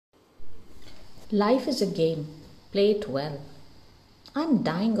Life is a game. Play it well. I'm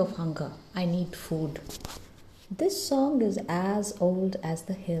dying of hunger. I need food. This song is as old as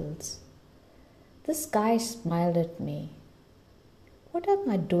the hills. The sky smiled at me. What am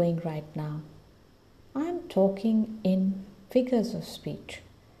I doing right now? I'm talking in figures of speech.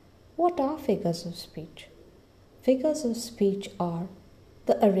 What are figures of speech? Figures of speech are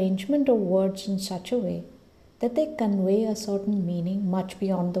the arrangement of words in such a way that they convey a certain meaning much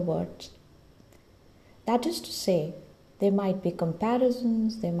beyond the words. That is to say, there might be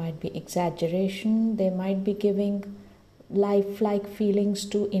comparisons, there might be exaggeration, there might be giving lifelike feelings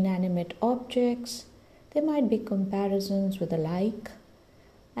to inanimate objects, there might be comparisons with the like,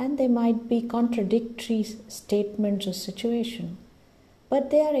 and there might be contradictory statements or situation.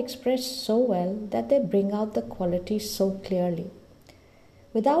 But they are expressed so well that they bring out the quality so clearly.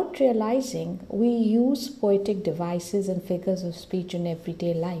 Without realizing, we use poetic devices and figures of speech in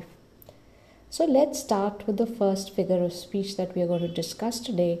everyday life. So let's start with the first figure of speech that we are going to discuss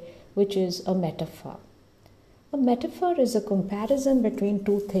today, which is a metaphor. A metaphor is a comparison between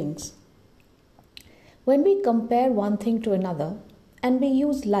two things. When we compare one thing to another and we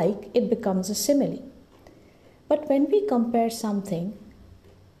use like, it becomes a simile. But when we compare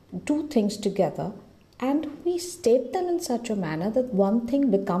two things together, and we state them in such a manner that one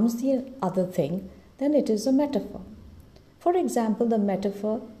thing becomes the other thing, then it is a metaphor. For example, the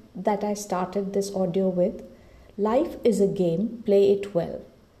metaphor that I started this audio with, life is a game, play it well.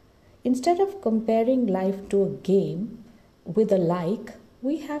 Instead of comparing life to a game with a like,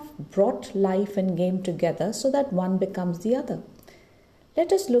 we have brought life and game together so that one becomes the other.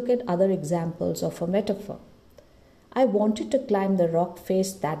 Let us look at other examples of a metaphor. I wanted to climb the rock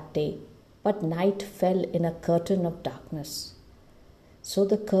face that day, but night fell in a curtain of darkness. So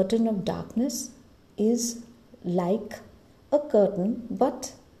the curtain of darkness is like a curtain,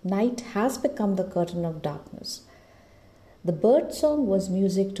 but night has become the curtain of darkness. The bird song was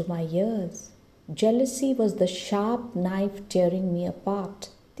music to my ears. Jealousy was the sharp knife tearing me apart.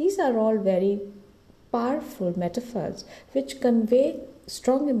 These are all very powerful metaphors which convey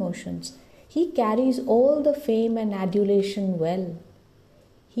strong emotions. He carries all the fame and adulation well.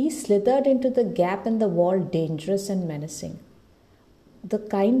 He slithered into the gap in the wall, dangerous and menacing. The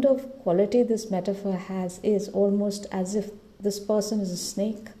kind of quality this metaphor has is almost as if this person is a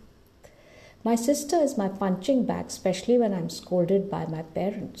snake. My sister is my punching bag, especially when I'm scolded by my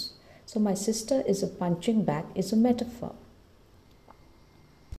parents. So my sister is a punching bag is a metaphor.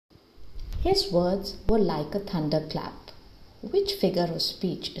 His words were like a thunderclap. Which figure of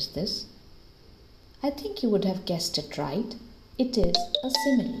speech is this? I think you would have guessed it right. It is a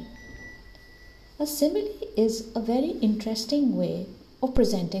simile. A simile is a very interesting way of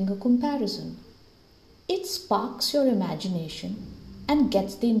presenting a comparison. It sparks your imagination and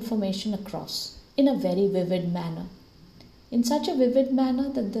gets the information across in a very vivid manner. In such a vivid manner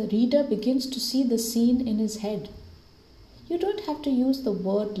that the reader begins to see the scene in his head. You don't have to use the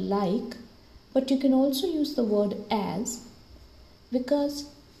word like, but you can also use the word as, because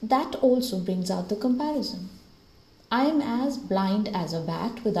that also brings out the comparison. I am as blind as a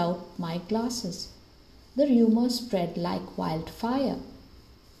bat without my glasses. The rumor spread like wildfire.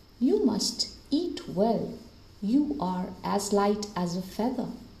 You must eat well. You are as light as a feather.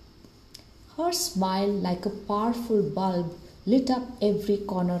 Her smile, like a powerful bulb, lit up every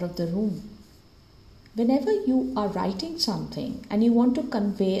corner of the room. Whenever you are writing something and you want to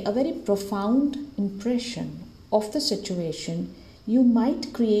convey a very profound impression of the situation, you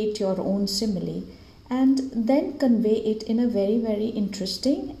might create your own simile and then convey it in a very, very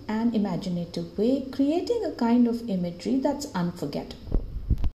interesting and imaginative way, creating a kind of imagery that's unforgettable.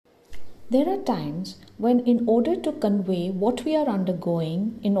 There are times when, in order to convey what we are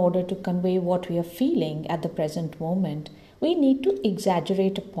undergoing, in order to convey what we are feeling at the present moment, we need to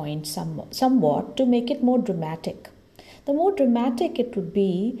exaggerate a point somewhat to make it more dramatic. The more dramatic it would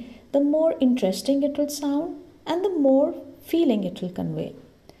be, the more interesting it will sound and the more feeling it will convey.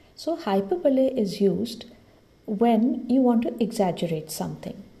 So hyperbole is used when you want to exaggerate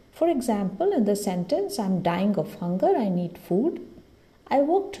something. For example, in the sentence, I'm dying of hunger, I need food. I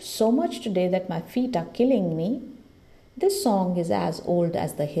worked so much today that my feet are killing me. This song is as old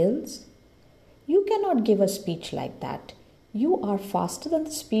as the hills. You cannot give a speech like that. You are faster than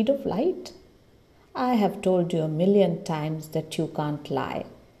the speed of light. I have told you 1,000,000 times that you can't lie.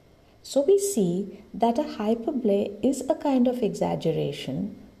 So we see that a hyperbole is a kind of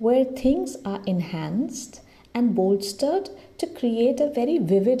exaggeration where things are enhanced and bolstered to create a very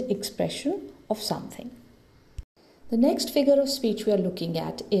vivid expression of something. The next figure of speech we are looking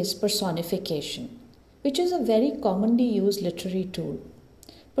at is personification, which is a very commonly used literary tool.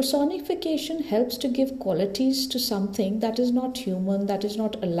 Personification helps to give qualities to something that is not human, that is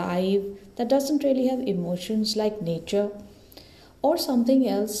not alive, that doesn't really have emotions like nature, or something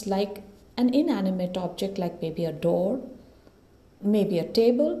else like an inanimate object like maybe a door, maybe a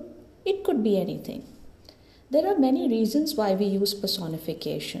table. It could be anything. There are many reasons why we use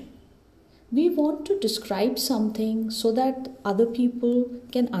personification. We want to describe something so that other people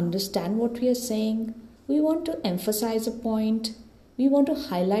can understand what we are saying. We want to emphasize a point. We want to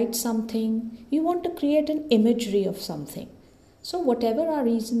highlight something. We want to create an imagery of something. So, whatever our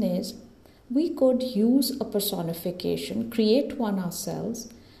reason is, we could use a personification, create one ourselves,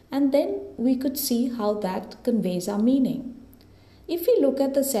 and then we could see how that conveys our meaning. If we look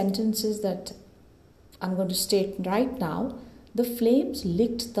at the sentences that I'm going to state right now, the flames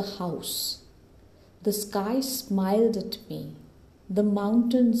licked the house. The sky smiled at me. The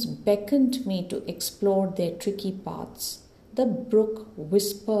mountains beckoned me to explore their tricky paths. The brook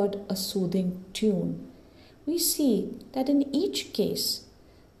whispered a soothing tune. We see that in each case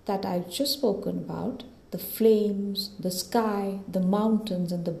that I've just spoken about, the flames, the sky, the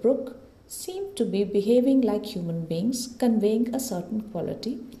mountains, and the brook seem to be behaving like human beings, conveying a certain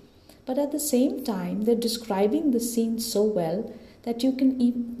quality. But at the same time, they're describing the scene so well that you can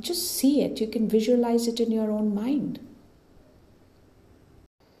even just see it, you can visualize it in your own mind.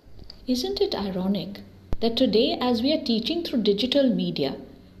 Isn't it ironic that today, as we are teaching through digital media,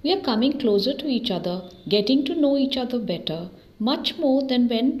 we are coming closer to each other, getting to know each other better, much more than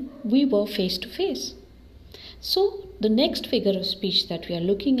when we were face to face? So, the next figure of speech that we are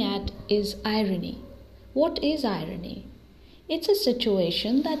looking at is irony. What is irony? It's a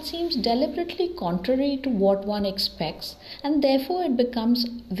situation that seems deliberately contrary to what one expects, and therefore it becomes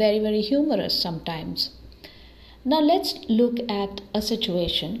very, very humorous sometimes. Now let's look at a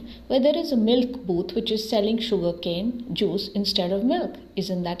situation where there is a milk booth which is selling sugarcane juice instead of milk.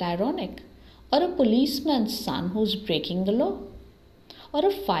 Isn't that ironic? Or a policeman's son who's breaking the law. Or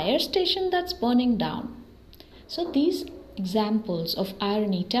a fire station that's burning down. So these examples of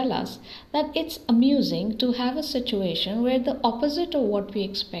irony tell us that it's amusing to have a situation where the opposite of what we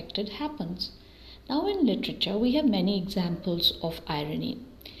expected happens. Now in literature, we have many examples of irony.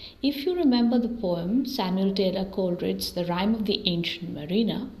 If you remember the poem Samuel Taylor Coleridge's The Rime of the Ancient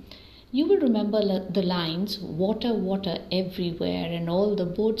Mariner, you will remember the lines, "Water, water everywhere, and all the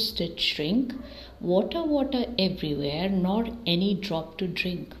boats did shrink. Water, water everywhere, nor any drop to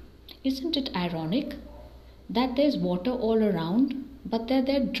drink." Isn't it ironic that there's water all around, but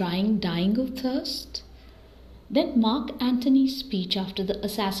they're dying of thirst? Then Mark Antony's speech after the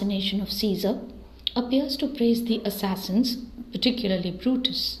assassination of Caesar appears to praise the assassins, particularly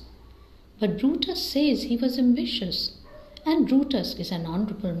Brutus. But Brutus says he was ambitious, and Brutus is an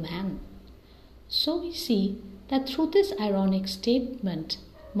honorable man. So we see that through this ironic statement,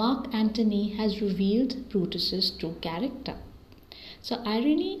 Mark Antony has revealed Brutus's true character. So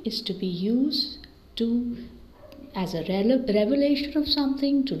irony is to be used as a revelation of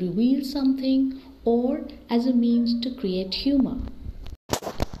something, to reveal something, or as a means to create humor.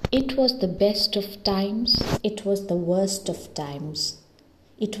 It was the best of times, it was the worst of times.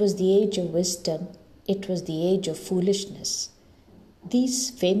 It was the age of wisdom, it was the age of foolishness. These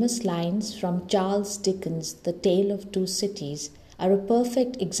famous lines from Charles Dickens' The Tale of Two Cities are a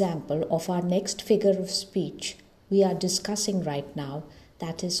perfect example of our next figure of speech we are discussing right now,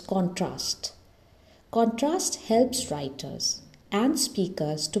 that is contrast. Contrast helps writers and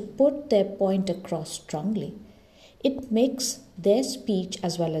speakers to put their point across strongly. It makes their speech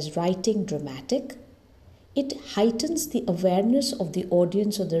as well as writing dramatic. It heightens the awareness of the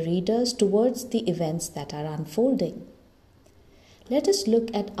audience or the readers towards the events that are unfolding. Let us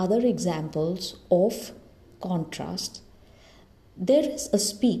look at other examples of contrast. There is a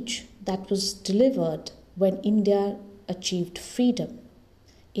speech that was delivered when India achieved freedom.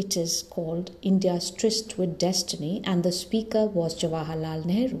 It is called India's Tryst with Destiny, and the speaker was Jawaharlal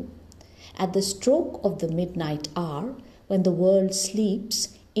Nehru. At the stroke of the midnight hour, when the world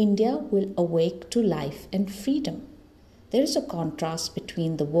sleeps, India will awake to life and freedom. There is a contrast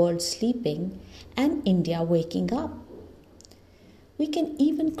between the world sleeping and India waking up. We can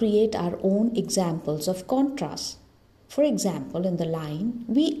even create our own examples of contrast. For example, in the line,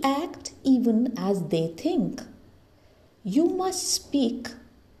 "We act even as they think." You must speak,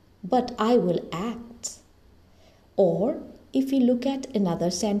 but I will act. Or if we look at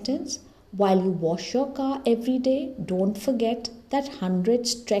another sentence, "While you wash your car every day, don't forget that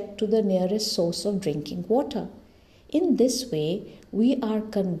hundreds trek to the nearest source of drinking water." In this way, we are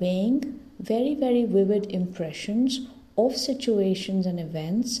conveying very, very vivid impressions of situations and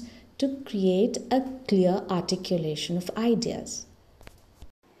events to create a clear articulation of ideas.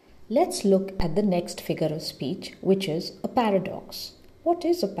 Let's look at the next figure of speech, which is a paradox. What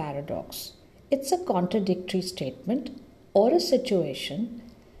is a paradox? It's a contradictory statement or a situation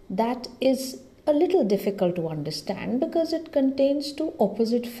that is a little difficult to understand because it contains two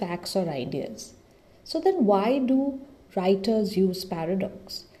opposite facts or ideas. So then why do writers use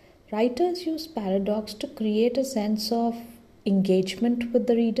paradox? Writers use paradox to create a sense of engagement with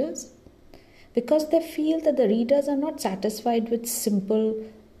the readers because they feel that the readers are not satisfied with simple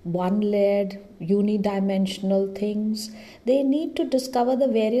one-layered unidimensional things. They need to discover the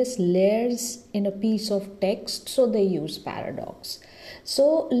various layers in a piece of text, so they use paradox.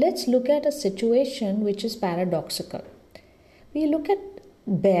 So let's look at a situation which is paradoxical. We look at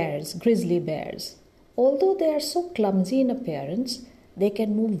bears, grizzly bears. Although they are so clumsy in appearance, they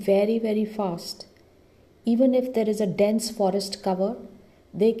can move very, very fast. Even if there is a dense forest cover,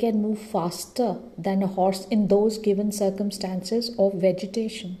 they can move faster than a horse in those given circumstances of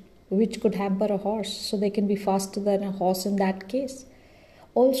vegetation, which could hamper a horse. So they can be faster than a horse in that case.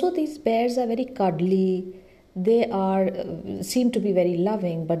 Also, these bears are very cuddly. They seem to be very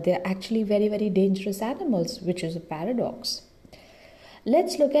loving, but they are actually very, very dangerous animals, which is a paradox.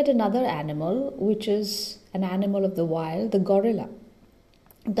 Let's look at another animal, which is an animal of the wild, the gorilla.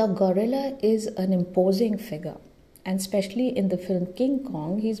 The gorilla is an imposing figure. And especially in the film King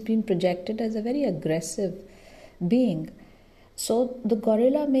Kong, he's been projected as a very aggressive being. So the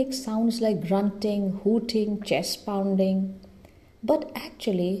gorilla makes sounds like grunting, hooting, chest pounding. But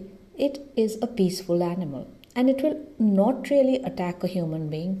actually, it is a peaceful animal. And it will not really attack a human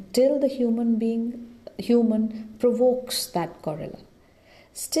being till the human provokes that gorilla.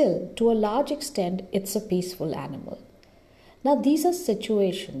 Still, to a large extent, it's a peaceful animal. Now, these are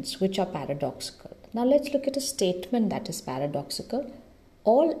situations which are paradoxical. Now, let's look at a statement that is paradoxical.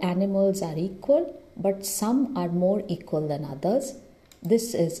 All animals are equal, but some are more equal than others.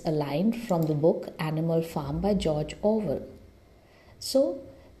 This is a line from the book Animal Farm by George Orwell. So,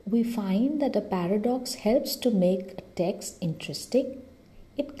 we find that a paradox helps to make a text interesting.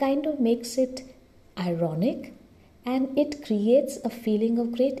 It kind of makes it ironic, and it creates a feeling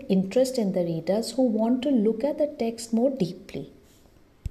of great interest in the readers who want to look at the text more deeply.